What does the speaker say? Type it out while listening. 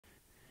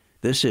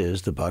This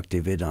is the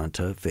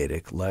Bhaktivedanta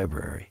Vedic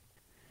Library.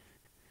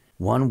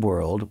 One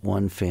World,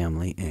 One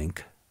Family, Inc.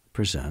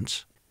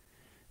 presents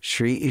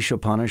Sri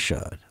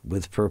Isopanishad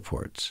with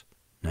Purports,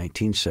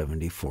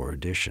 1974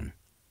 edition,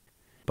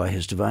 by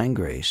His Divine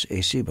Grace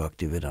A.C.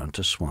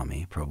 Bhaktivedanta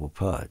Swami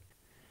Prabhupada.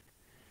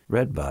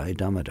 Read by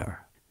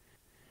Damodar.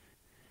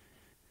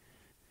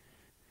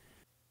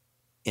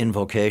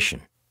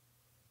 Invocation.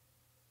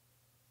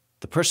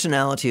 The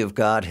personality of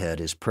Godhead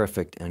is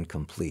perfect and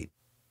complete.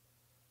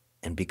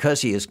 And because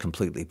he is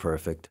completely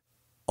perfect,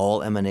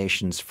 all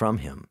emanations from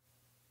him,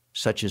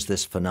 such as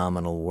this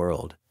phenomenal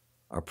world,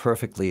 are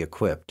perfectly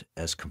equipped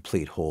as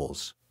complete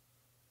wholes.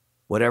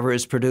 Whatever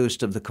is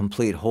produced of the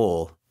complete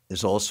whole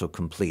is also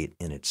complete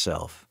in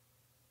itself.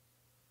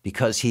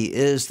 Because he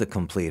is the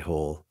complete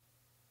whole,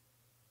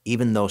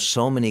 even though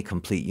so many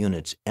complete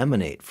units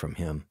emanate from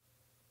him,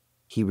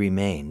 he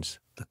remains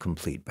the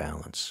complete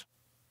balance.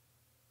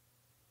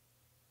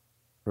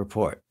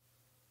 Report.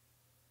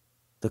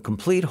 The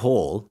complete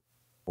whole,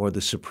 or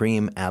the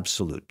supreme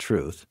absolute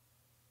truth,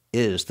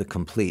 is the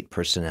complete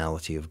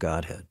personality of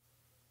Godhead.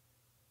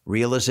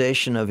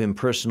 Realization of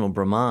impersonal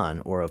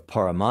Brahman, or of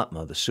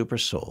Paramatma, the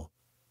Supersoul,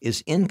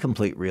 is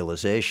incomplete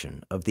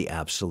realization of the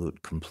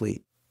absolute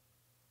complete.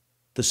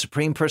 The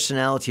supreme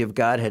personality of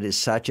Godhead is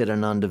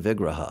Satchidananda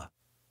Vigraha.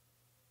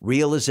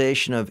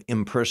 Realization of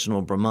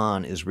impersonal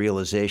Brahman is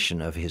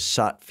realization of his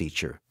Sat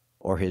feature,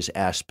 or his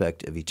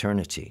aspect of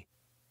eternity.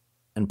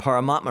 And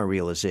Paramatma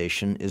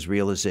realization is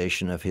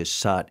realization of his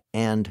Sat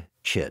and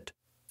Chit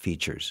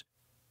features,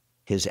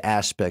 his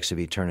aspects of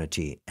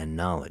eternity and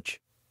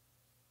knowledge.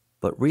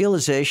 But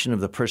realization of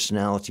the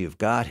personality of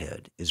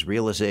Godhead is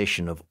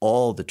realization of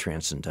all the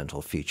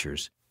transcendental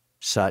features,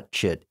 Sat,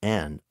 Chit,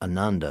 and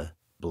Ananda,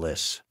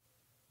 bliss.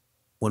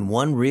 When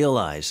one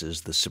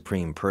realizes the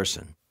Supreme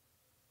Person,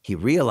 he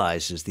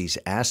realizes these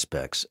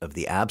aspects of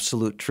the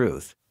Absolute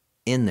Truth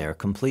in their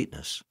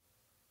completeness.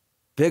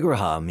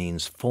 Vigraha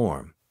means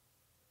form.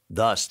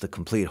 Thus, the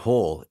complete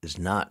whole is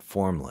not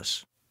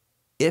formless.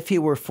 If he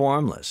were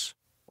formless,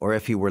 or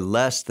if he were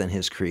less than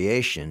his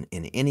creation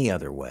in any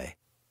other way,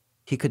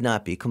 he could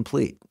not be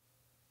complete.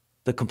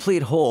 The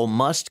complete whole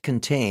must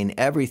contain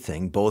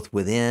everything both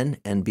within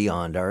and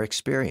beyond our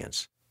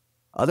experience.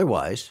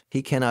 Otherwise,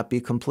 he cannot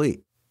be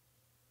complete.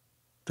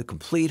 The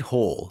complete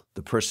whole,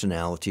 the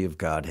personality of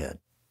Godhead,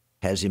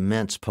 has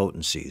immense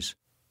potencies,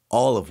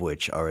 all of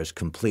which are as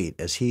complete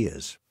as he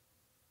is.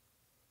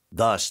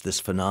 Thus, this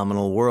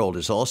phenomenal world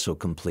is also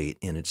complete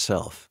in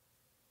itself.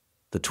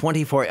 The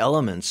 24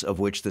 elements of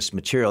which this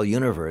material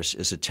universe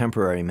is a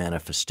temporary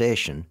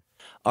manifestation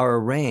are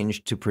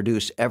arranged to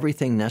produce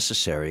everything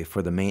necessary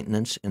for the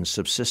maintenance and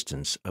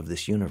subsistence of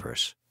this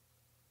universe.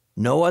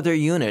 No other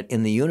unit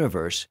in the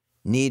universe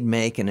need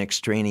make an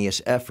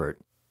extraneous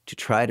effort to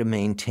try to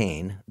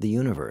maintain the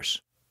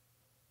universe.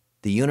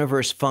 The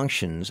universe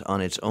functions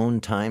on its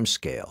own time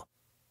scale,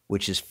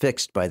 which is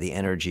fixed by the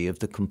energy of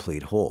the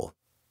complete whole.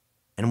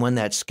 And when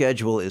that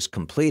schedule is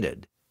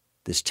completed,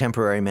 this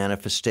temporary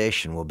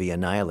manifestation will be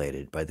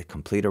annihilated by the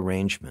complete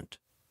arrangement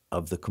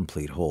of the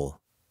complete whole.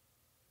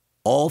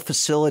 All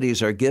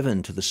facilities are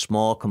given to the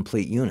small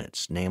complete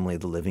units, namely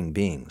the living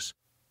beings,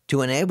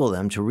 to enable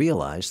them to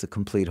realize the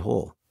complete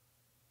whole.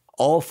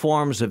 All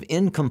forms of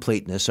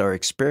incompleteness are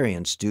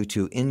experienced due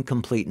to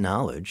incomplete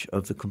knowledge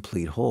of the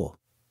complete whole.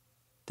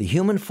 The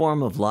human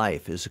form of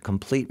life is a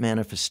complete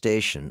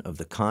manifestation of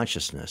the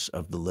consciousness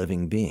of the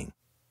living being,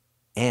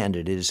 and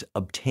it is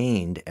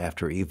obtained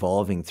after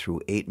evolving through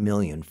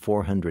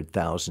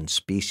 8,400,000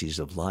 species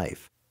of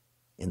life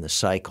in the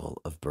cycle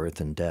of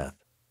birth and death.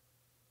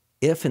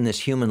 If in this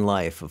human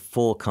life of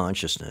full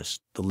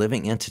consciousness, the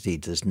living entity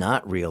does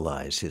not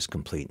realize his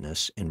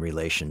completeness in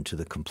relation to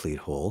the complete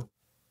whole,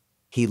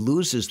 he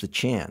loses the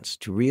chance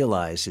to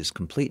realize his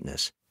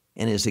completeness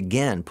and is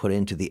again put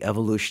into the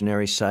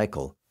evolutionary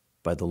cycle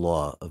by the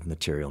law of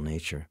material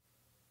nature.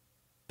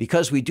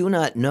 Because we do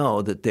not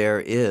know that there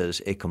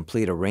is a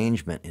complete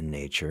arrangement in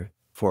nature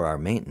for our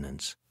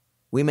maintenance,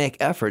 we make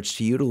efforts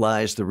to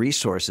utilize the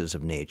resources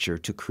of nature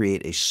to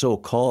create a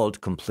so-called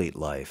complete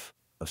life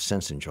of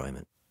sense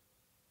enjoyment.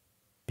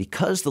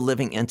 Because the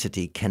living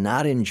entity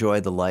cannot enjoy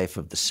the life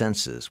of the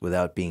senses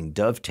without being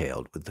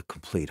dovetailed with the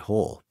complete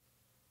whole,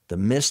 the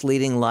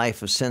misleading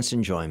life of sense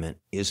enjoyment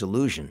is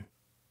illusion.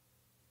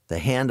 The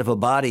hand of a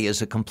body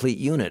is a complete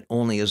unit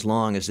only as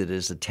long as it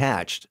is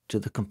attached to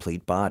the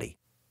complete body.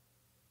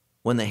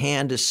 When the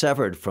hand is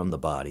severed from the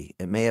body,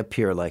 it may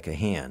appear like a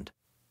hand,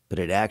 but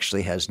it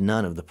actually has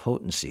none of the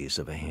potencies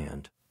of a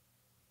hand.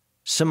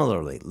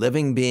 Similarly,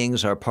 living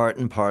beings are part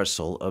and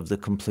parcel of the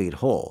complete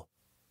whole,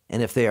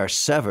 and if they are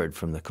severed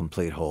from the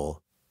complete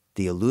whole,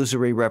 the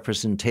illusory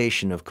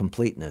representation of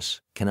completeness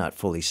cannot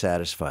fully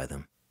satisfy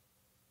them.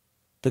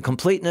 The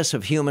completeness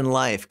of human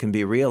life can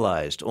be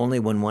realized only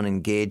when one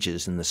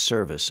engages in the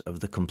service of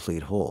the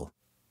complete whole.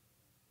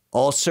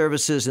 All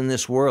services in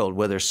this world,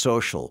 whether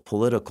social,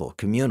 political,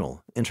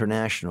 communal,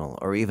 international,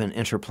 or even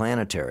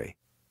interplanetary,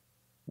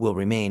 will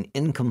remain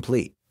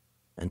incomplete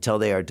until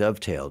they are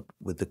dovetailed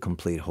with the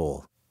complete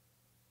whole.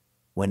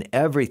 When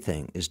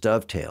everything is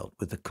dovetailed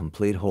with the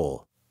complete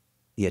whole,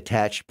 the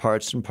attached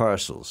parts and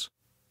parcels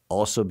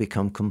also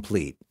become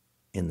complete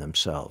in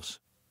themselves.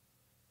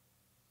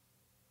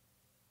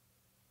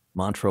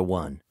 Mantra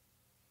 1.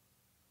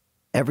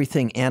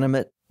 Everything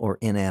animate or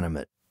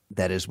inanimate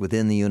that is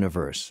within the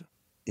universe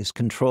is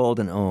controlled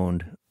and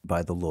owned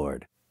by the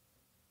Lord.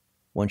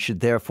 One should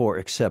therefore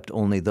accept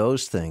only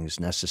those things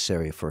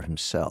necessary for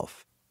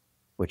himself,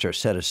 which are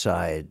set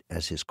aside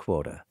as his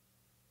quota,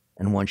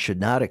 and one should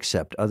not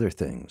accept other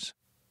things,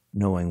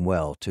 knowing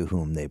well to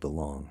whom they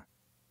belong.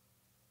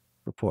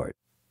 Report.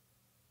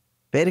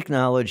 Vedic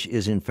knowledge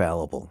is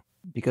infallible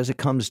because it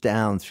comes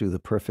down through the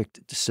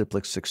perfect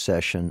disciplic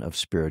succession of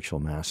spiritual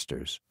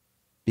masters,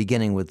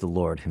 beginning with the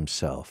Lord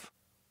himself.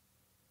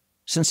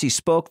 Since he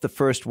spoke the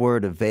first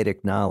word of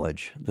Vedic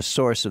knowledge, the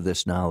source of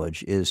this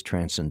knowledge is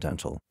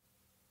transcendental.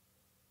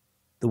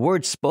 The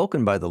words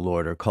spoken by the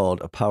Lord are called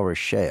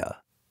apaurusheya,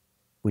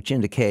 which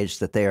indicates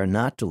that they are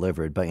not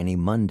delivered by any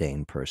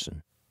mundane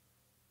person.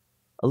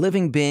 A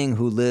living being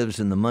who lives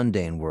in the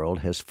mundane world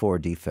has 4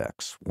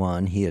 defects.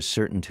 1, he is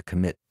certain to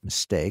commit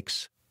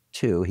mistakes.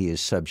 2, he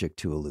is subject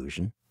to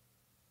illusion.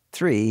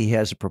 3, he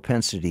has a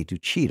propensity to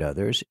cheat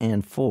others.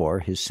 And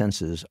 4, his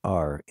senses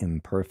are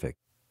imperfect.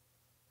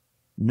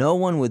 No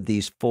one with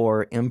these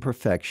 4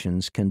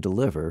 imperfections can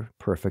deliver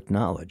perfect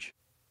knowledge.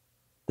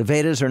 The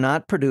Vedas are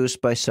not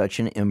produced by such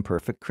an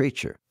imperfect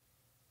creature.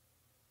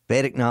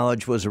 Vedic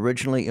knowledge was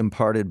originally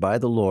imparted by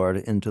the Lord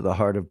into the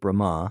heart of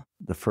Brahma,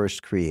 the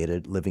first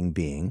created living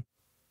being.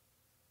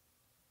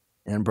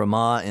 And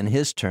Brahma, in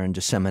his turn,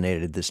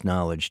 disseminated this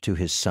knowledge to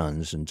his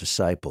sons and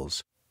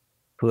disciples,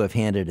 who have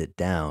handed it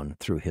down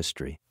through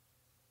history.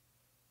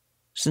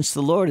 Since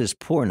the Lord is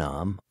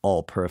Purnam,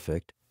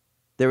 all-perfect,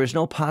 there is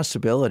no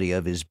possibility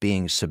of his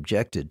being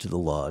subjected to the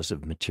laws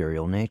of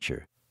material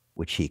nature,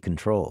 which he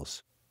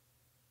controls.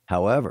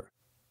 However,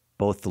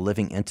 both the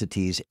living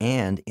entities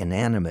and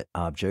inanimate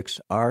objects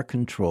are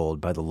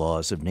controlled by the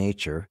laws of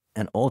nature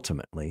and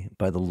ultimately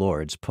by the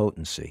Lord's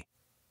potency.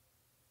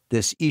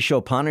 This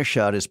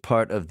Isopanishad is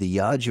part of the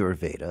Yajur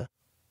Veda,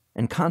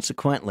 and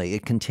consequently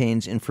it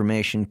contains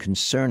information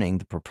concerning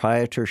the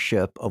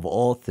proprietorship of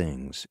all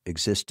things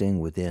existing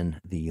within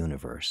the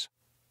universe.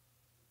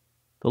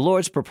 The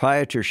Lord's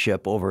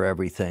proprietorship over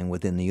everything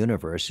within the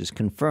universe is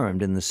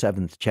confirmed in the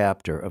 7th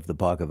chapter of the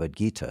Bhagavad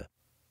Gita,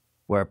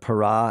 where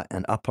para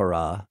and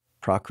apara,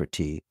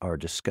 prakriti, are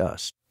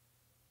discussed.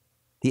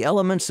 The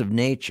elements of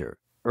nature,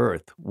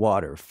 earth,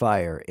 water,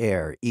 fire,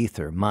 air,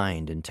 ether,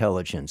 mind,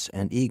 intelligence,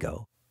 and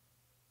ego,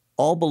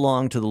 all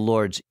belong to the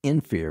Lord's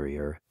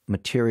inferior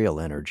material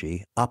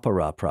energy,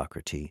 apara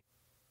prakriti,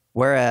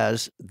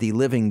 whereas the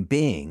living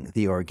being,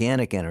 the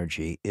organic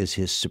energy, is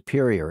his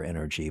superior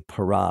energy,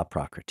 para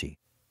prakriti.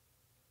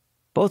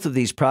 Both of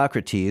these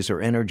prakritis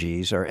or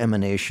energies are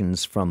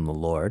emanations from the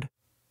Lord,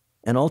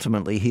 and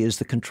ultimately he is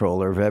the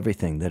controller of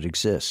everything that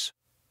exists.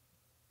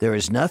 There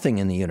is nothing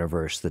in the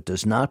universe that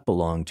does not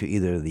belong to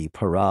either the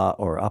para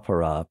or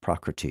apara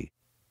prakriti.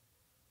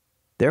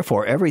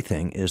 Therefore,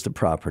 everything is the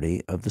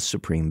property of the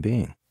Supreme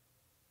Being.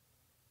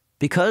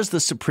 Because the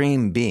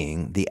Supreme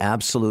Being, the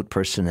absolute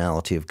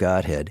personality of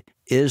Godhead,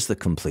 is the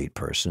complete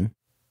person,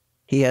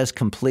 he has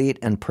complete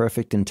and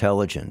perfect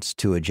intelligence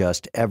to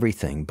adjust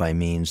everything by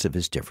means of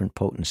his different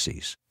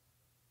potencies.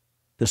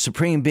 The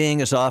Supreme Being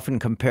is often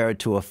compared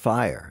to a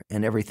fire,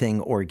 and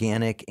everything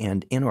organic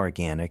and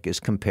inorganic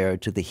is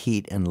compared to the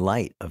heat and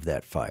light of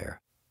that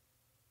fire.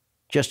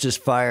 Just as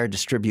fire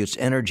distributes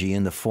energy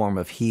in the form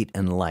of heat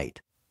and light,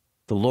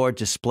 the Lord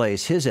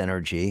displays his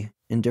energy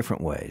in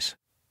different ways.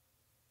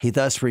 He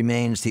thus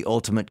remains the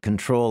ultimate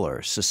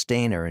controller,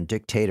 sustainer, and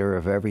dictator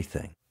of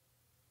everything.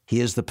 He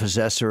is the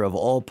possessor of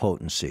all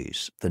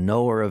potencies, the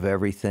knower of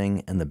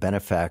everything, and the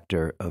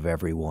benefactor of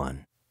every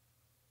one.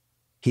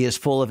 He is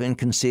full of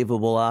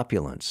inconceivable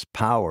opulence,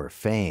 power,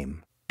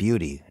 fame,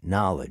 beauty,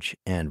 knowledge,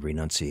 and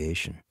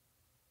renunciation.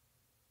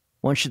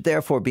 One should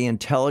therefore be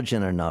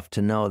intelligent enough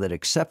to know that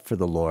except for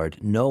the Lord,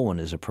 no one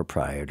is a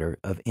proprietor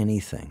of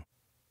anything.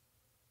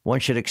 One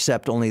should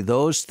accept only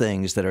those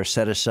things that are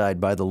set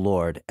aside by the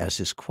Lord as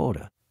his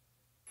quota.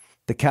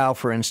 The cow,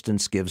 for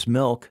instance, gives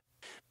milk,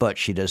 but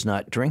she does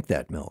not drink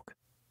that milk.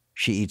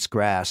 She eats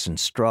grass and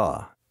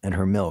straw, and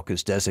her milk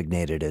is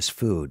designated as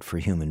food for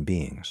human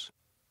beings.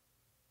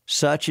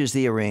 Such is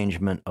the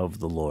arrangement of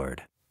the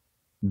Lord.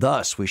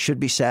 Thus, we should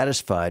be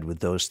satisfied with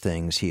those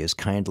things he has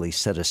kindly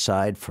set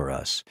aside for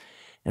us,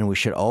 and we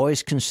should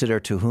always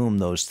consider to whom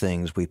those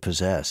things we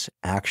possess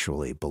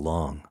actually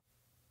belong.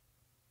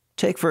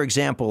 Take, for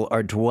example,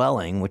 our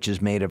dwelling, which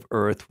is made of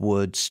earth,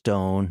 wood,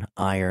 stone,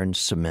 iron,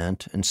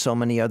 cement, and so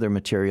many other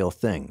material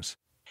things.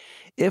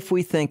 If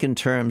we think in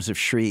terms of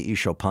Sri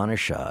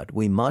Isopanishad,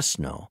 we must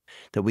know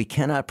that we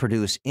cannot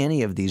produce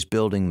any of these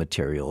building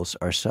materials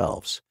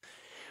ourselves.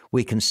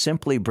 We can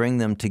simply bring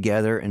them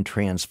together and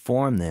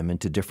transform them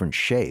into different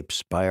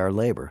shapes by our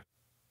labor.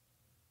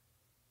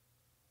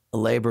 A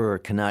laborer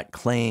cannot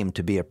claim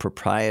to be a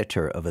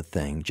proprietor of a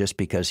thing just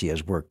because he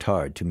has worked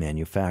hard to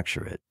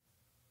manufacture it.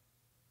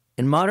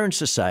 In modern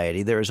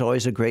society, there is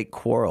always a great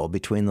quarrel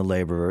between the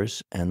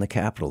laborers and the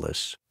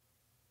capitalists.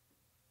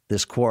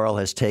 This quarrel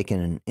has taken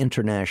an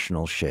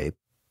international shape,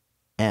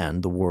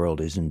 and the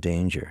world is in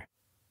danger.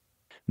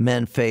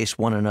 Men face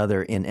one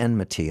another in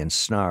enmity and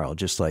snarl,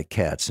 just like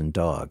cats and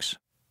dogs.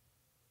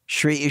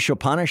 Sri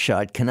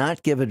Isopanishad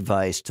cannot give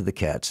advice to the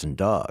cats and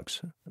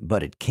dogs,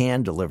 but it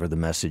can deliver the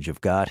message of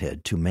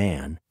Godhead to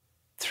man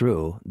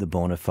through the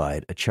bona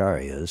fide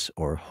acharyas,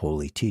 or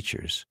holy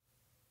teachers.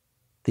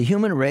 The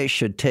human race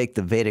should take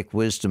the Vedic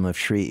wisdom of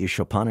Sri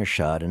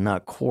Isopanishad and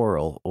not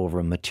quarrel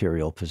over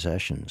material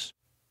possessions.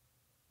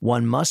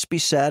 One must be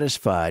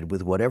satisfied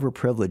with whatever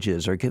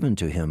privileges are given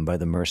to him by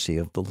the mercy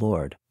of the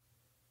Lord.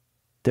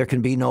 There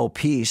can be no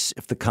peace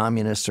if the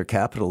communists or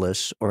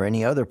capitalists or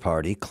any other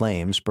party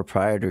claims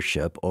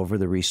proprietorship over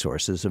the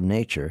resources of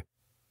nature,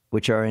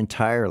 which are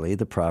entirely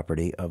the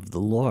property of the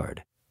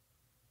Lord.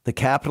 The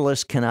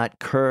capitalists cannot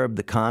curb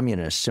the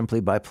communists simply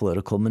by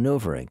political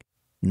maneuvering,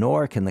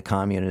 nor can the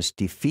communists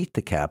defeat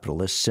the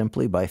capitalists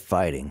simply by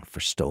fighting for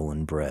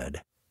stolen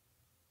bread.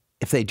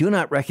 If they do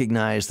not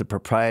recognize the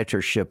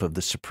proprietorship of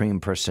the Supreme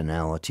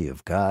Personality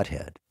of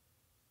Godhead,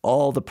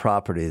 all the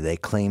property they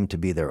claim to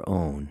be their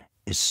own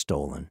is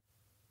stolen.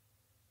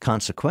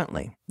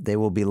 Consequently, they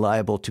will be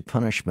liable to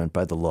punishment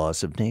by the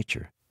laws of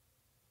nature.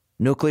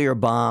 Nuclear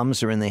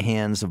bombs are in the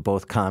hands of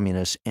both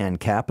communists and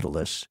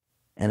capitalists,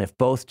 and if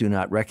both do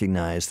not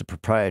recognize the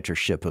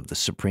proprietorship of the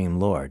Supreme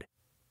Lord,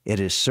 it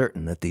is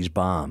certain that these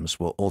bombs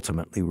will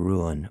ultimately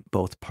ruin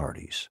both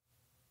parties.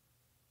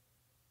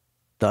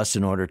 Thus,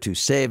 in order to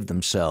save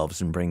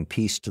themselves and bring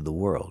peace to the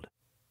world,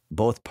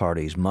 both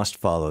parties must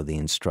follow the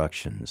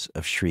instructions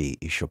of Sri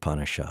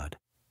Isopanishad.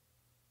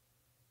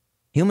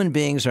 Human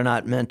beings are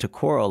not meant to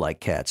quarrel like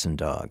cats and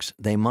dogs.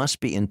 They must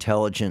be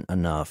intelligent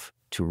enough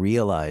to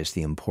realize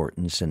the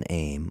importance and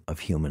aim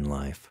of human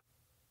life.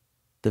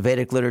 The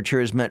Vedic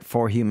literature is meant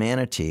for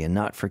humanity and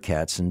not for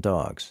cats and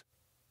dogs.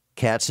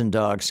 Cats and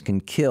dogs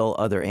can kill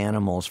other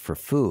animals for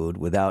food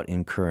without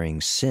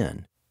incurring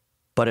sin.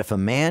 But if a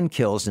man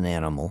kills an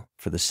animal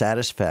for the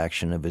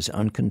satisfaction of his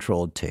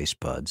uncontrolled taste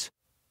buds,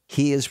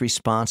 he is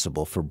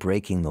responsible for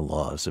breaking the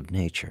laws of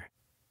nature.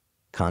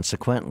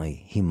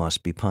 Consequently, he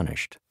must be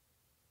punished.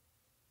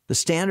 The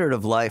standard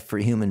of life for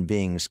human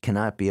beings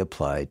cannot be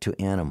applied to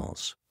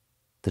animals.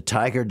 The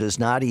tiger does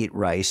not eat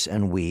rice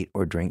and wheat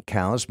or drink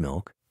cow's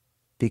milk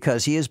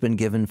because he has been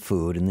given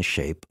food in the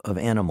shape of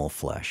animal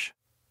flesh.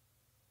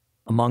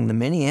 Among the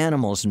many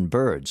animals and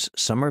birds,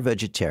 some are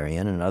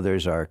vegetarian and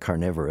others are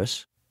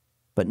carnivorous,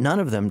 but none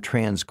of them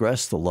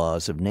transgress the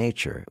laws of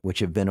nature, which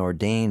have been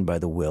ordained by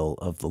the will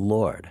of the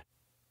Lord.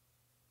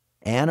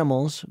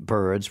 Animals,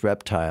 birds,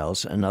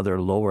 reptiles, and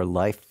other lower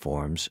life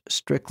forms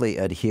strictly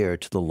adhere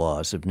to the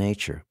laws of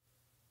nature.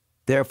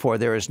 Therefore,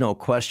 there is no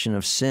question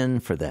of sin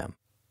for them,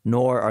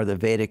 nor are the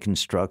Vedic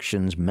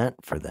instructions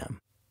meant for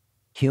them.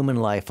 Human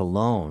life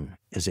alone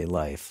is a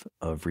life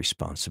of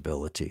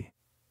responsibility.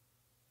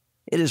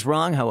 It is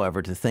wrong,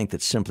 however, to think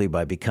that simply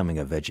by becoming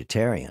a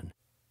vegetarian,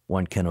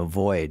 one can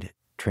avoid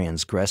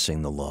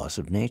transgressing the laws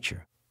of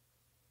nature.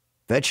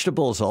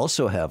 Vegetables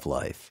also have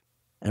life,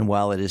 and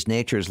while it is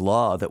nature's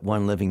law that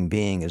one living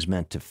being is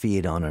meant to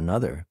feed on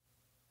another,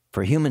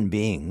 for human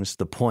beings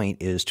the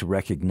point is to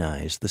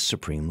recognize the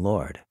Supreme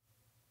Lord.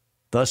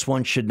 Thus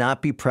one should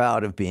not be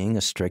proud of being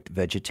a strict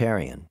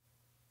vegetarian.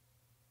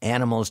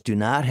 Animals do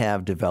not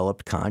have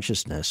developed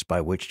consciousness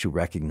by which to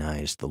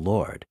recognize the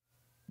Lord,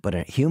 but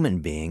a human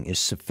being is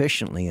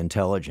sufficiently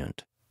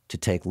intelligent to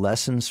take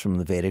lessons from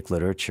the Vedic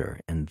literature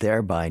and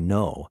thereby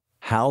know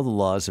how the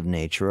laws of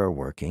nature are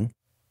working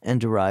and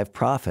derive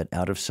profit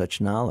out of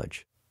such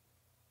knowledge.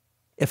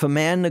 If a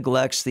man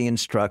neglects the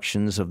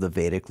instructions of the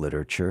Vedic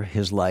literature,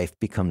 his life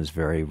becomes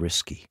very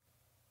risky.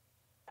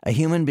 A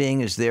human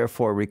being is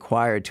therefore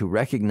required to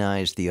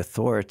recognize the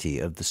authority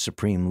of the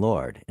Supreme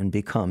Lord and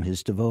become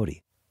his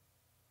devotee.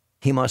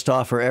 He must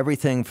offer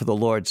everything for the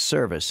Lord's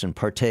service and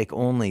partake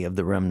only of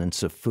the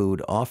remnants of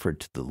food offered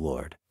to the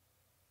Lord.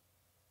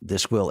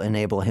 This will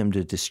enable him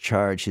to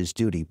discharge his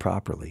duty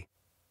properly.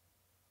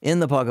 In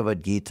the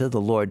Bhagavad Gita,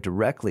 the Lord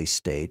directly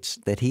states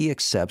that he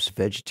accepts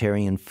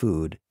vegetarian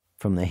food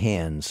from the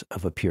hands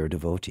of a pure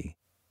devotee.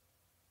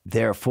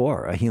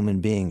 Therefore, a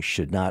human being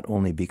should not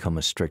only become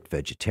a strict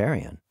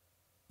vegetarian,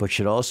 but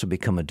should also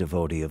become a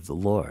devotee of the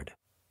Lord.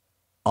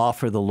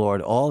 Offer the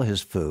Lord all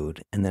his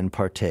food and then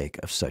partake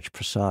of such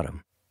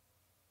prasadam,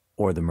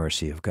 or the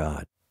mercy of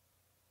God.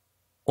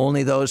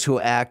 Only those who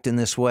act in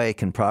this way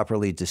can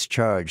properly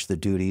discharge the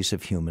duties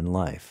of human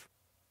life.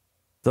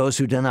 Those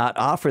who do not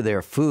offer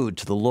their food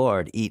to the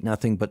Lord eat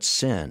nothing but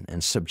sin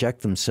and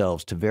subject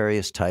themselves to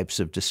various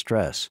types of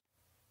distress,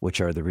 which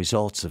are the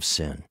results of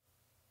sin.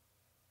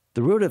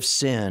 The root of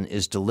sin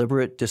is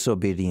deliberate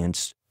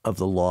disobedience of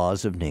the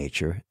laws of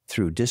nature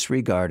through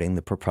disregarding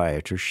the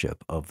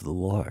proprietorship of the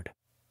Lord.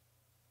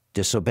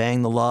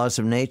 Disobeying the laws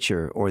of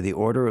nature or the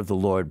order of the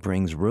Lord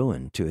brings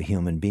ruin to a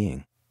human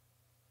being.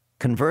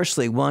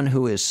 Conversely, one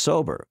who is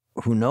sober,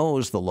 who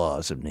knows the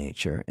laws of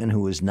nature, and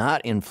who is not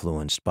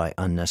influenced by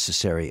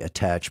unnecessary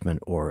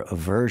attachment or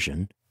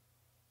aversion,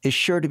 is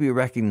sure to be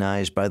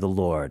recognized by the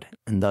Lord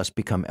and thus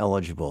become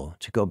eligible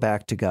to go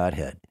back to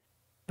Godhead,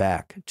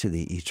 back to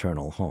the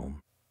eternal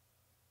home.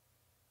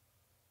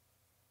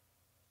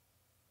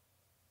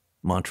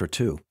 Mantra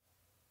 2.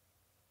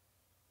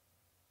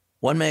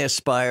 One may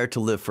aspire to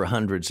live for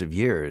hundreds of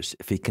years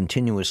if he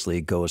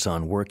continuously goes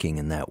on working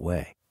in that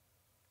way,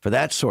 for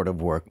that sort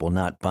of work will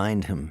not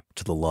bind him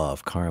to the law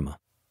of karma.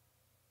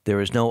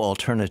 There is no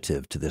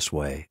alternative to this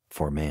way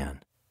for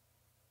man.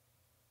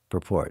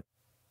 Purport.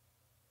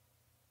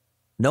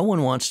 No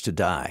one wants to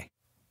die.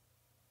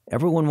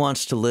 Everyone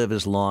wants to live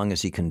as long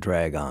as he can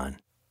drag on.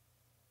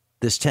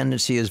 This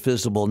tendency is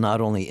visible not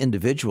only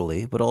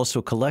individually, but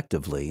also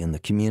collectively in the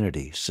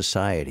community,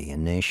 society,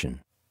 and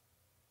nation.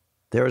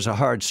 There is a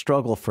hard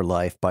struggle for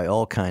life by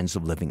all kinds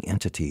of living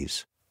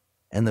entities,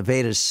 and the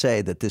Vedas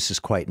say that this is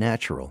quite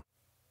natural.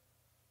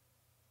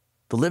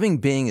 The living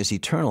being is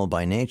eternal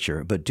by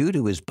nature, but due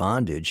to his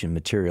bondage in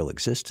material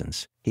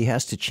existence, he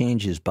has to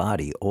change his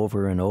body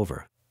over and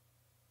over.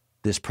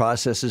 This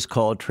process is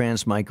called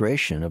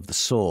transmigration of the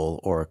soul,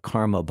 or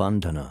karma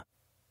bandhana,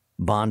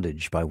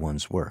 bondage by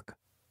one's work.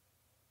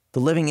 The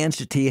living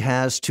entity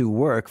has to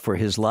work for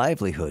his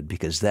livelihood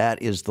because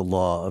that is the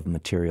law of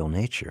material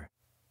nature.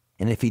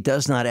 And if he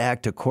does not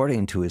act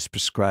according to his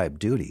prescribed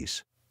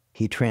duties,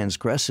 he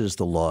transgresses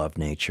the law of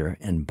nature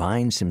and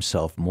binds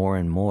himself more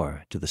and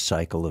more to the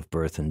cycle of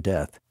birth and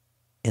death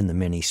in the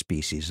many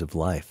species of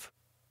life.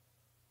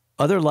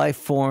 Other life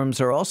forms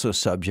are also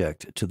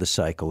subject to the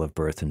cycle of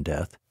birth and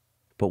death,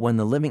 but when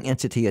the living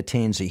entity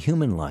attains a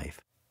human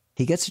life,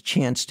 he gets a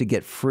chance to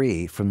get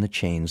free from the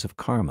chains of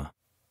karma.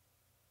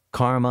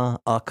 Karma,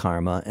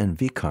 akarma, and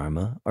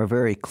vikarma are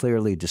very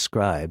clearly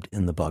described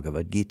in the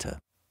Bhagavad Gita.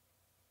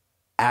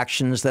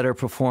 Actions that are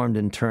performed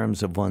in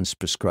terms of one's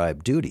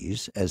prescribed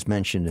duties, as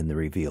mentioned in the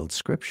revealed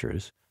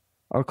scriptures,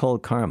 are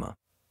called karma.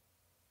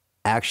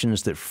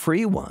 Actions that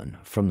free one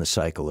from the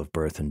cycle of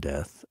birth and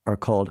death are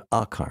called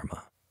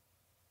akarma.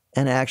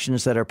 And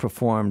actions that are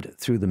performed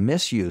through the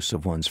misuse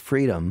of one's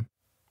freedom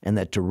and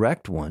that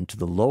direct one to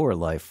the lower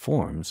life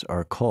forms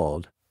are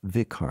called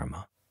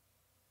vikarma.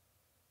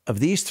 Of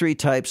these three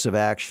types of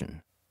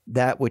action,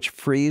 that which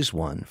frees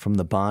one from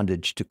the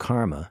bondage to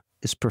karma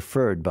is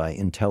preferred by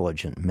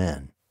intelligent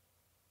men.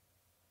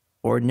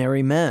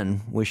 Ordinary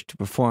men wish to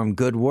perform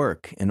good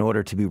work in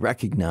order to be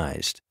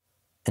recognized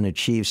and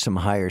achieve some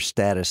higher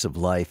status of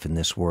life in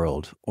this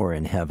world or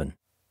in heaven.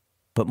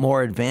 But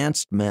more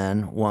advanced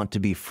men want to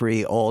be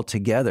free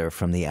altogether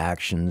from the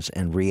actions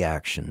and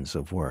reactions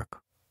of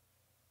work.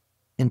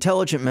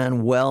 Intelligent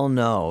men well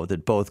know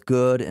that both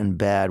good and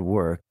bad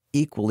work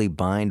equally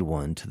bind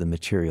one to the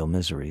material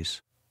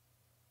miseries.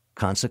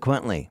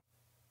 Consequently,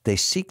 they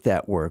seek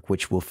that work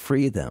which will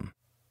free them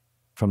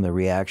from the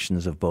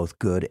reactions of both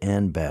good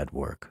and bad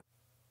work.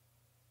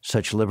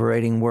 Such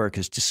liberating work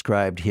is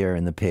described here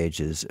in the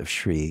pages of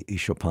Sri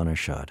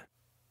Isopanishad.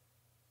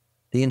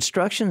 The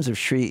instructions of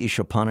Sri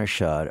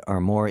Isopanishad are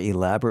more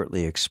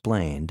elaborately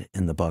explained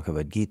in the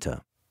Bhagavad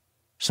Gita,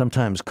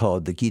 sometimes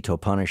called the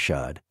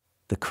Gitopanishad,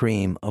 the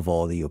cream of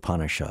all the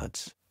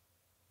Upanishads.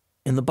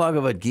 In the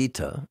Bhagavad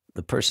Gita,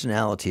 the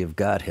personality of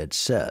Godhead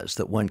says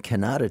that one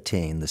cannot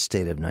attain the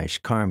state of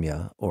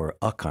Naishkarmya, or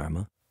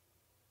akarma,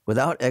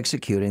 without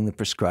executing the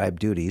prescribed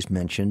duties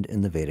mentioned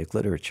in the Vedic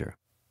literature.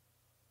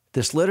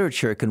 This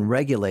literature can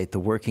regulate the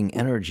working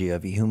energy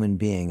of a human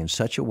being in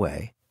such a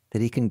way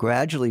that he can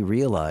gradually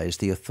realize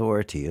the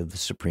authority of the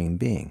Supreme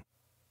Being.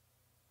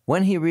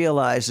 When he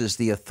realizes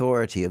the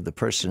authority of the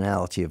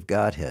personality of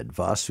Godhead,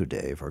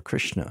 Vasudeva, or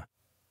Krishna,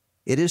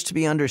 it is to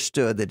be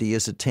understood that he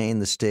has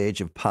attained the stage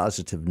of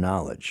positive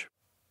knowledge.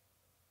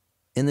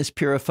 In this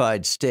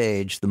purified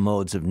stage, the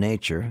modes of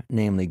nature,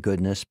 namely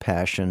goodness,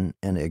 passion,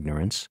 and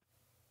ignorance,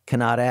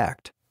 cannot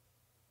act,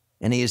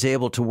 and he is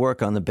able to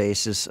work on the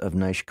basis of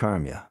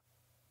Naishkarmya.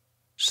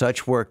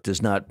 Such work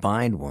does not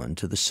bind one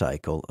to the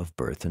cycle of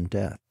birth and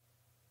death.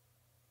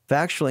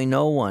 Factually,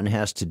 no one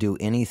has to do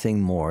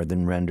anything more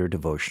than render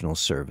devotional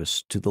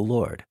service to the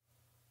Lord.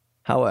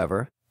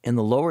 However, in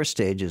the lower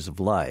stages of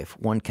life,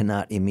 one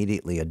cannot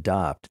immediately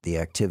adopt the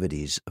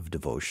activities of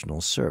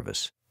devotional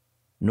service,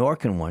 nor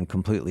can one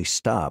completely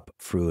stop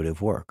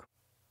fruitive work.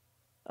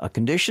 A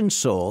conditioned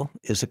soul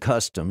is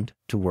accustomed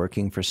to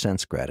working for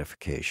sense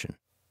gratification,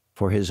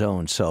 for his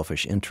own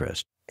selfish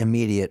interest,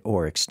 immediate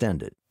or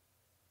extended.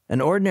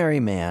 An ordinary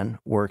man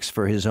works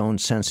for his own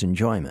sense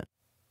enjoyment,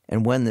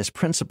 and when this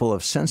principle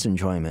of sense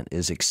enjoyment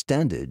is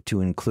extended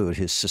to include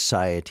his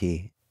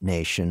society,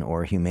 nation,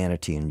 or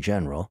humanity in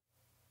general,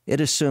 it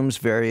assumes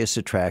various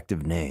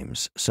attractive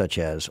names such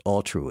as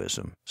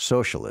altruism,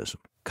 socialism,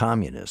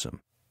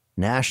 communism,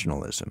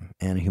 nationalism,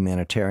 and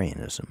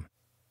humanitarianism.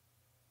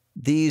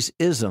 These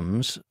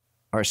isms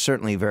are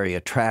certainly very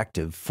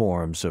attractive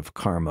forms of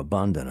karma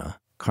bandhana,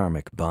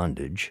 karmic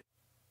bondage,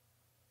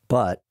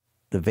 but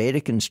the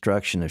Vedic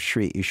instruction of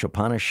Sri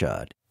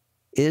Isopanishad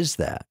is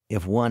that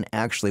if one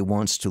actually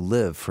wants to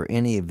live for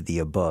any of the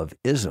above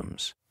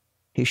isms,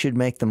 he should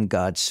make them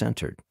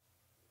God-centered.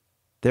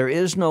 There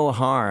is no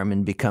harm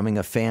in becoming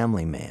a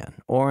family man,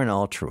 or an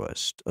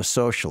altruist, a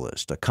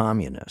socialist, a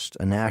communist,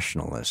 a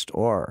nationalist,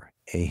 or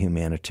a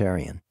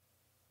humanitarian,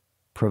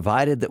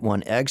 provided that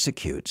one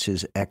executes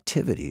his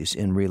activities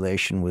in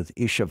relation with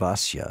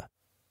Ishavasya,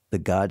 the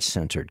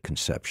God-centered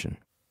conception.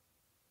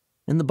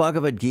 In the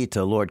Bhagavad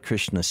Gita, Lord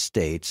Krishna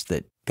states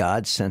that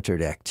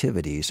God-centered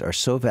activities are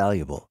so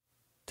valuable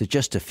that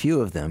just a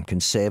few of them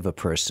can save a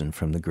person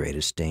from the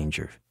greatest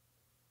danger.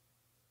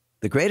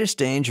 The greatest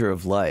danger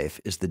of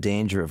life is the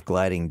danger of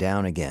gliding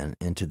down again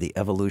into the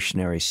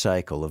evolutionary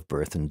cycle of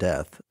birth and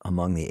death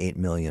among the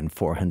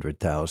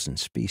 8,400,000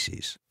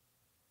 species.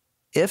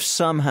 If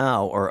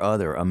somehow or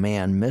other a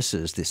man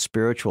misses the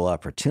spiritual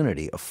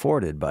opportunity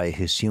afforded by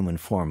his human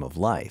form of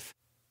life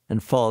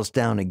and falls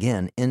down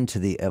again into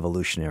the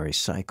evolutionary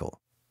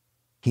cycle,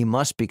 he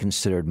must be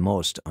considered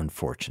most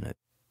unfortunate.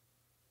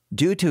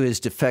 Due to his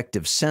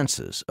defective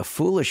senses, a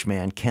foolish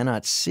man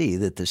cannot see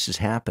that this is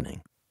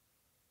happening.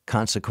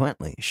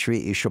 Consequently,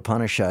 Sri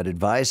Isopanishad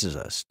advises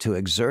us to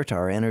exert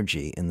our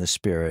energy in the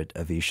spirit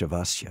of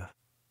Ishavasya.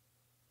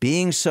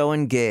 Being so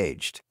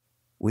engaged,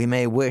 we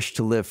may wish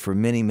to live for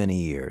many, many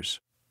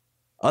years.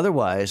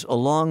 Otherwise, a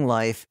long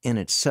life in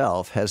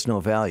itself has no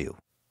value.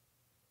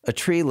 A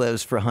tree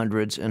lives for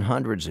hundreds and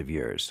hundreds of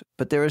years,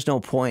 but there is no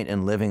point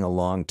in living a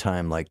long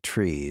time like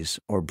trees,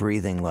 or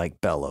breathing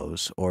like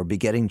bellows, or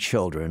begetting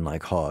children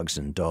like hogs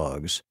and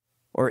dogs,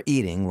 or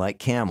eating like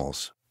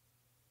camels.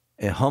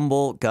 A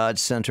humble,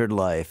 God-centered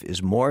life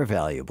is more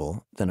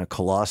valuable than a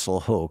colossal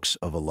hoax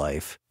of a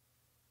life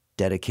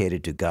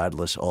dedicated to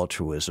godless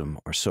altruism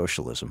or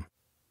socialism.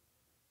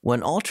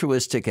 When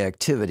altruistic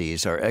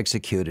activities are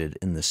executed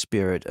in the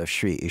spirit of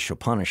Sri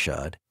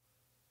Isopanishad,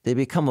 they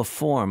become a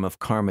form of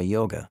karma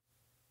yoga.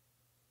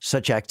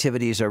 Such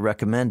activities are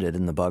recommended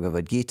in the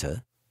Bhagavad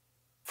Gita,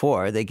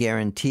 for they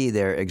guarantee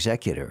their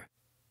executor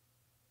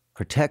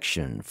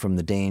protection from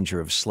the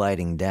danger of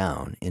sliding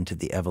down into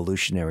the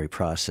evolutionary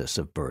process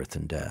of birth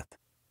and death.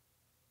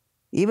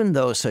 Even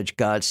though such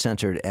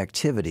God-centered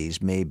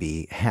activities may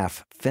be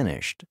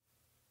half-finished,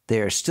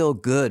 they are still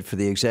good for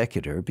the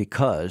executor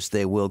because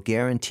they will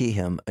guarantee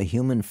him a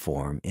human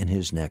form in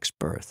his next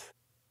birth.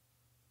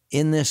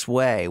 In this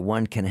way,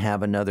 one can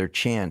have another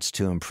chance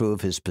to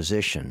improve his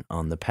position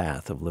on the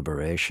path of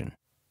liberation.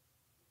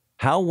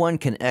 How one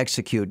can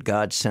execute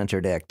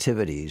God-centered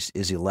activities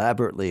is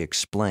elaborately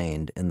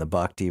explained in the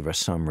Bhakti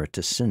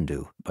Rasamrita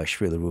Sindhu by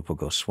Srila Rupa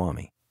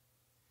Goswami.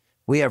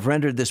 We have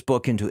rendered this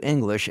book into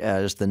English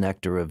as The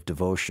Nectar of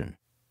Devotion.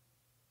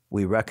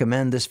 We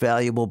recommend this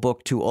valuable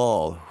book to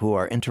all who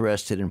are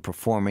interested in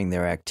performing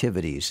their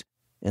activities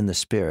in the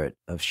spirit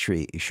of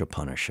Sri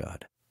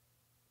Isopanishad.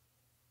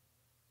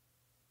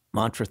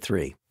 Mantra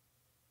 3.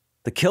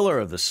 The killer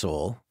of the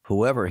soul,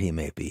 whoever he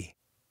may be,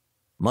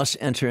 must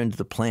enter into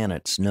the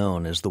planets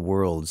known as the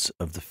worlds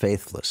of the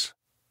faithless,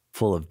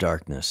 full of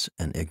darkness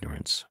and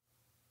ignorance.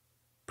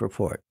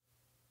 Purport.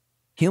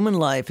 Human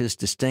life is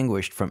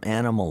distinguished from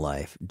animal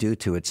life due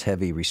to its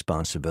heavy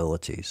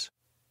responsibilities.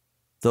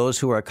 Those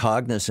who are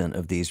cognizant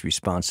of these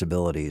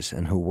responsibilities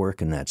and who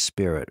work in that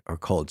spirit are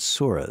called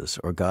suras,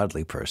 or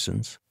godly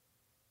persons.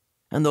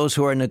 And those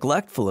who are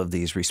neglectful of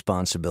these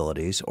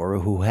responsibilities or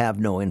who have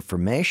no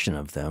information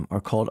of them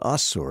are called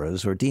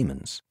asuras, or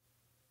demons.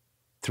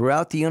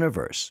 Throughout the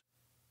universe,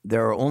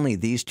 there are only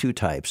these two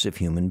types of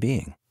human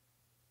being.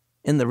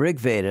 In the Rig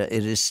Veda,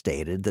 it is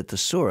stated that the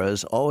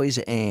suras always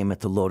aim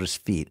at the lotus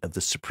feet of the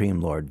Supreme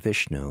Lord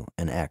Vishnu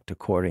and act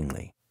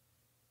accordingly.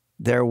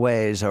 Their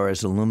ways are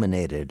as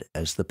illuminated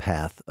as the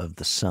path of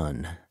the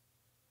sun.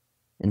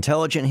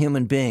 Intelligent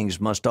human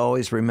beings must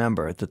always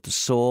remember that the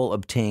soul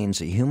obtains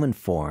a human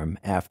form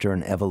after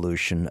an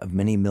evolution of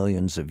many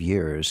millions of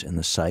years in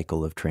the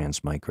cycle of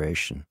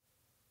transmigration.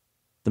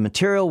 The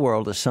material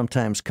world is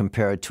sometimes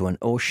compared to an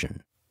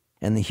ocean,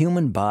 and the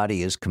human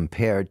body is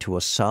compared to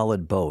a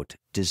solid boat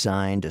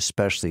designed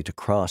especially to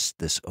cross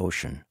this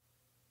ocean.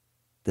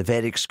 The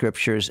Vedic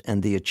scriptures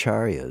and the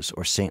acharyas,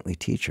 or saintly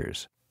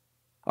teachers,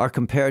 are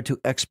compared to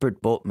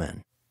expert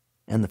boatmen,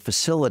 and the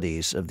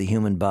facilities of the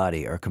human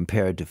body are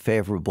compared to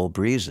favorable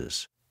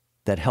breezes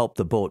that help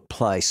the boat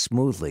ply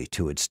smoothly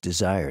to its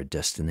desired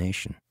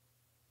destination.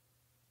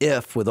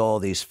 If, with all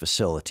these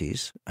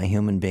facilities, a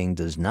human being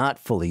does not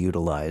fully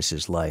utilize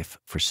his life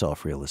for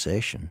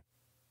self-realization,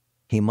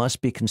 he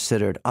must be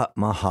considered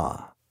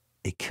Atmaha,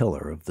 a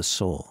killer of the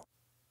soul.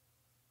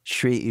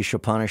 Sri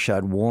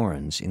Isopanishad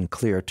warns in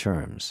clear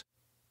terms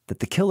that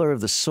the killer of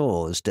the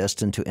soul is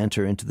destined to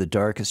enter into the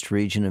darkest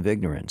region of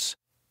ignorance,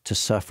 to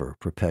suffer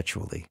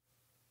perpetually.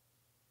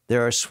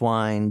 There are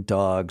swine,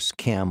 dogs,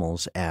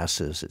 camels,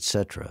 asses,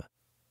 etc.,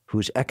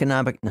 whose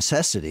economic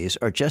necessities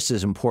are just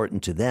as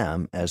important to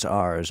them as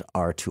ours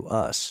are to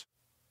us.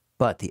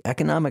 But the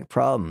economic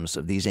problems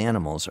of these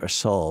animals are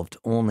solved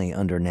only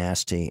under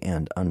nasty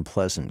and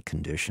unpleasant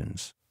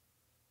conditions.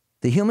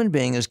 The human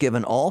being is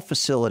given all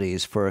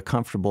facilities for a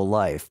comfortable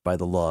life by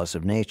the laws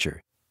of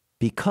nature,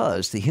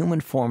 because the human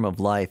form of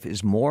life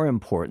is more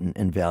important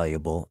and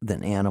valuable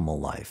than animal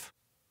life.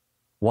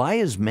 Why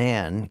is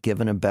man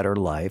given a better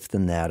life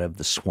than that of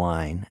the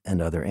swine and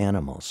other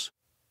animals?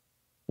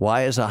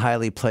 Why is a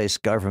highly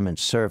placed government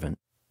servant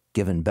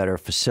given better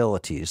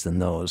facilities than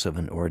those of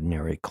an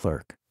ordinary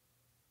clerk?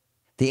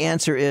 The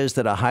answer is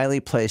that a highly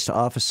placed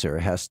officer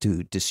has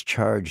to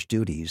discharge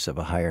duties of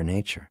a higher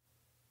nature.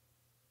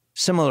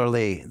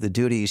 Similarly, the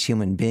duties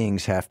human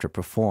beings have to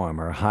perform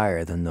are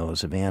higher than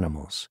those of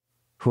animals,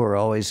 who are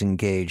always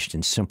engaged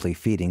in simply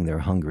feeding their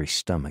hungry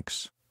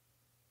stomachs.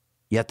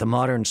 Yet the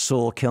modern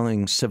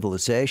soul-killing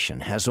civilization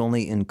has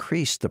only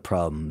increased the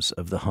problems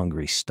of the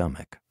hungry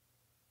stomach.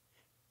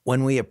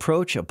 When we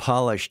approach a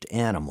polished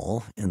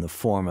animal in the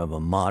form of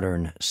a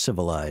modern,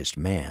 civilized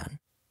man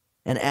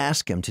and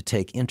ask him to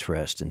take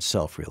interest in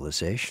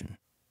self-realization,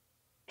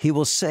 he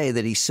will say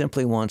that he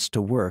simply wants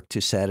to work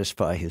to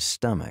satisfy his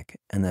stomach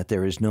and that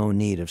there is no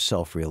need of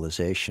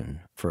self-realization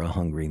for a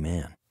hungry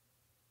man.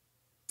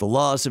 The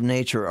laws of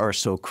nature are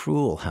so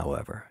cruel,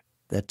 however,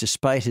 that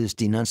despite his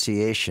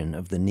denunciation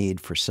of the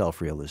need for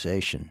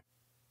self-realization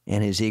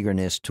and his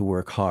eagerness to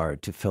work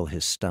hard to fill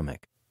his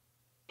stomach,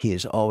 he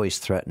is always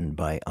threatened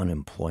by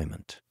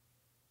unemployment.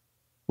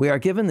 We are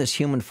given this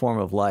human form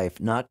of life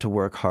not to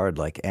work hard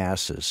like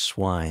asses,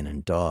 swine,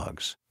 and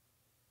dogs,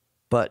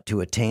 but to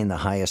attain the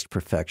highest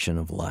perfection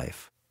of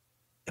life.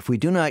 If we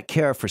do not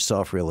care for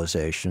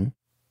self-realization,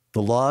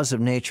 the laws of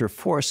nature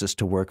force us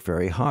to work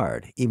very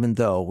hard, even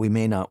though we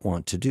may not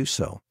want to do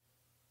so.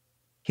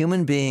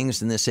 Human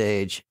beings in this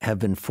age have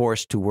been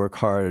forced to work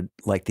hard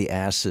like the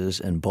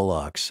asses and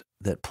bullocks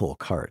that pull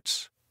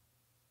carts.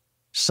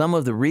 Some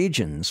of the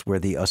regions where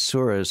the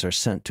asuras are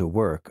sent to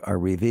work are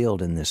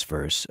revealed in this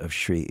verse of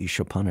Sri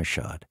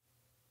Isopanishad.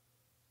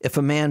 If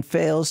a man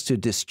fails to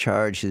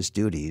discharge his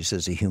duties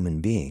as a human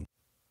being,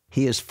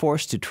 he is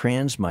forced to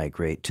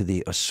transmigrate to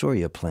the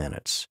Asurya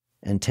planets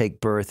and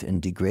take birth in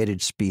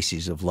degraded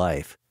species of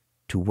life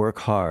to work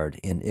hard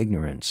in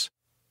ignorance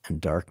and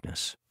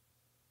darkness.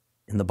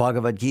 In the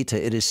Bhagavad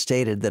Gita, it is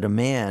stated that a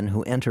man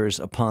who enters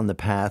upon the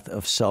path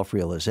of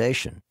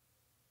self-realization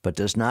but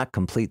does not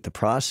complete the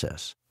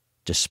process,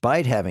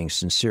 despite having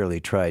sincerely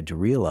tried to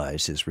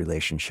realize his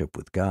relationship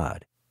with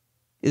God,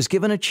 is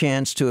given a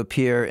chance to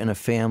appear in a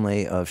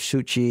family of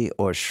Suchi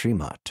or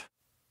Srimat.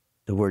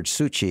 The word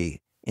Suchi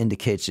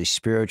indicates a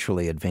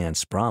spiritually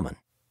advanced Brahmin,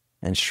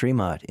 and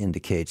Srimat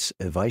indicates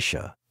a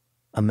Vaishya,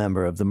 a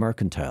member of the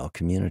mercantile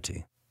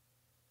community.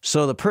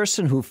 So the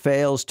person who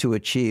fails to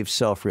achieve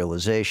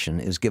self-realization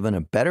is given a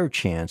better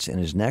chance in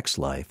his next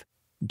life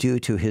due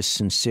to his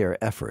sincere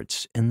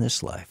efforts in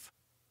this life.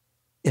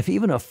 If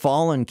even a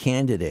fallen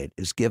candidate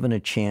is given a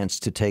chance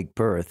to take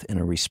birth in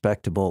a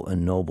respectable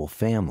and noble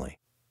family,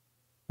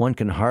 one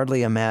can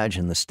hardly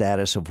imagine the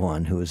status of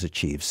one who has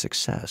achieved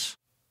success.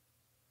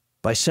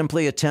 By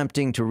simply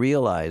attempting to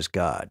realize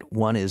God,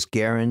 one is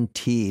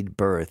guaranteed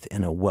birth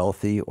in a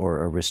wealthy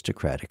or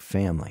aristocratic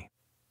family.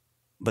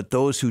 But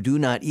those who do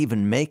not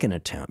even make an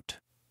attempt,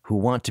 who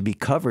want to be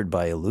covered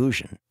by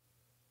illusion,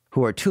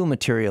 who are too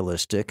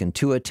materialistic and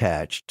too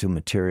attached to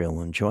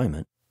material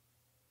enjoyment,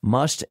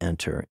 must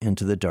enter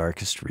into the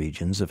darkest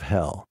regions of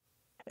hell,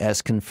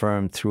 as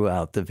confirmed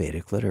throughout the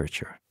Vedic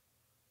literature.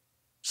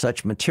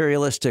 Such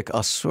materialistic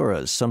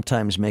asuras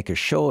sometimes make a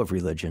show of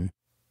religion,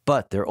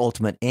 but their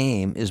ultimate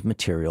aim is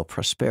material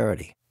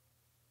prosperity.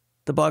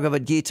 The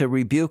Bhagavad Gita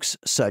rebukes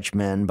such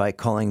men by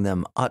calling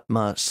them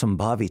Atma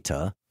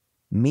Sambhavita,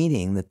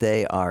 meaning that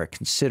they are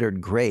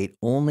considered great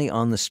only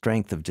on the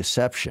strength of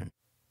deception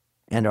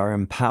and are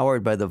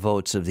empowered by the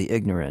votes of the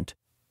ignorant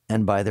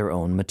and by their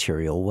own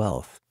material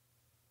wealth.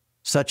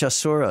 Such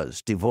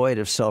asuras, devoid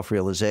of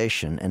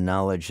self-realization and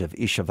knowledge of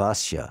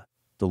Ishavasya,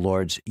 the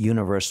Lord's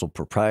universal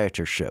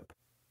proprietorship,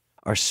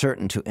 are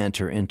certain to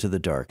enter into the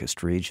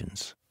darkest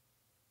regions.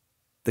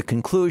 The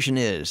conclusion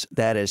is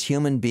that as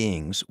human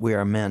beings, we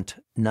are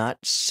meant not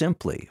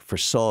simply for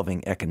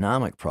solving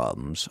economic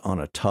problems on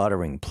a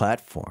tottering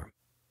platform,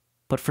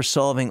 but for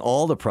solving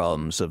all the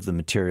problems of the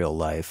material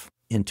life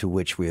into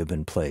which we have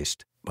been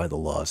placed by the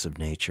laws of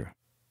nature.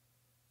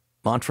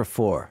 Mantra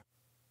 4.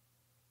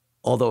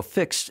 Although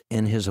fixed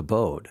in his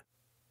abode,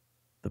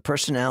 the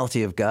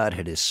personality of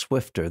Godhead is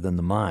swifter than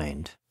the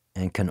mind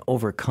and can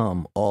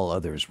overcome all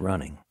others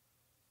running.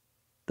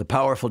 The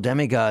powerful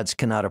demigods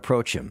cannot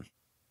approach him.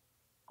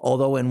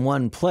 Although in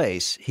one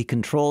place, he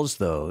controls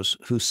those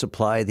who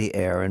supply the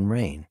air and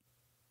rain.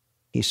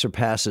 He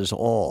surpasses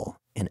all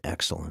in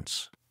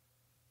excellence.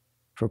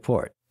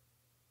 Purport.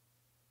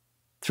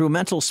 Through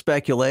mental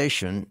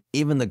speculation,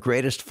 even the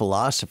greatest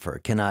philosopher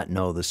cannot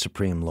know the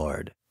Supreme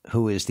Lord,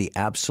 who is the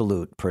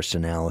absolute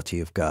personality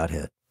of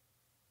Godhead.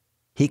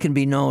 He can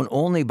be known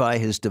only by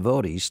his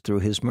devotees through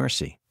his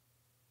mercy.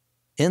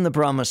 In the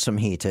Brahma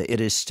Samhita,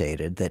 it is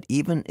stated that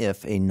even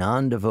if a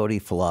non-devotee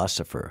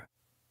philosopher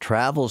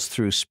travels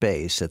through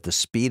space at the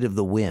speed of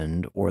the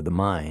wind or the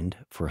mind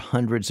for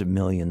hundreds of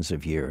millions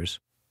of years,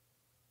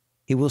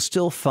 he will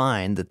still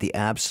find that the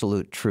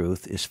absolute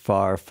truth is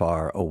far,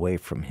 far away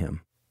from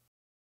him.